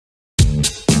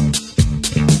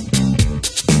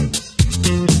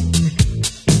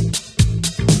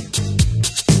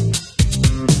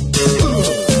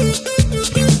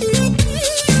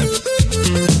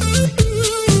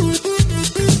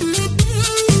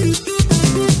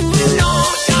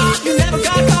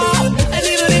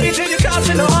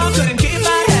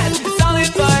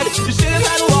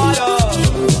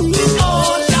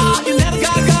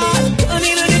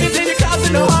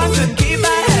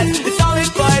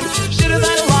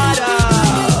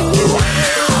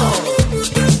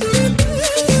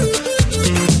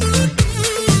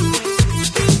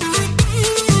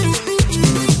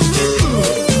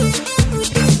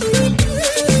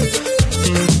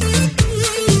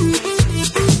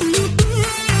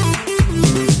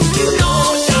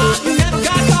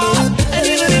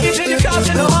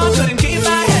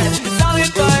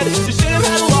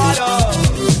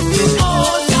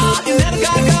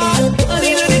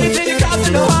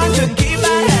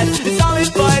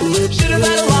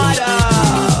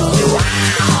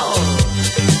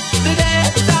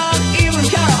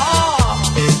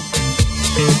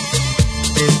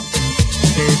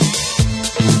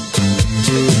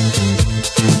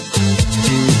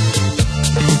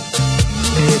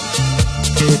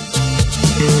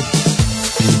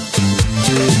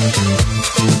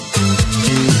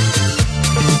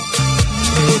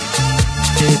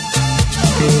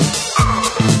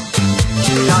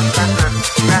John Spencer,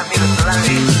 grant me the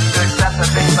serenity to accept the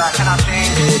things I cannot change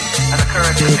and the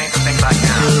courage to change the things I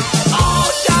can. Oh,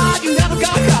 God, you never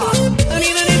got caught. And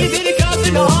even if you did, it cost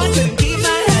in my heart. Couldn't keep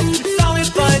my head. It's all in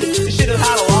fun. You should have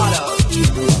had a water.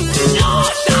 Oh,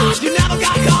 God, you never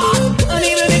got caught. And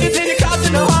even if you did, it cost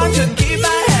in my heart. Couldn't keep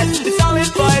my head. It's all in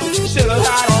fun. You should have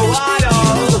had a water.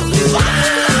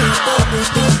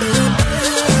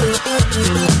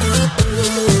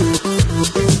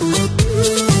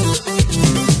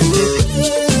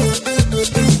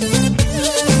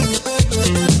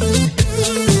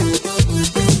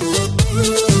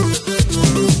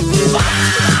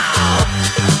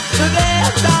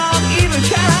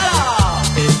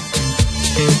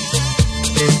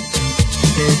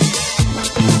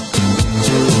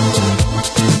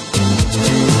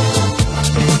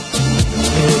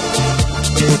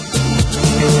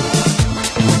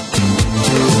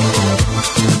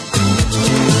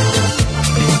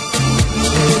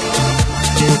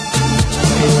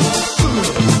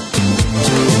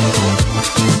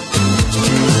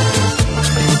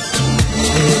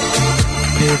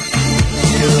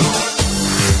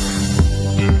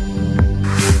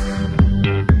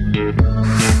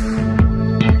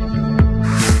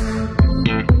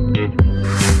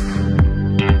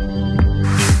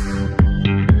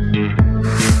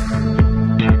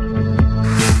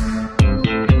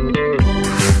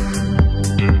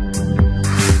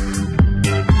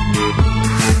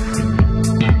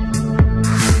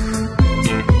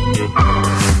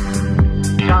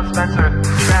 John Spencer,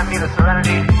 grant me the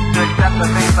serenity to accept the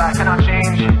things I cannot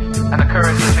change and the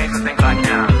courage to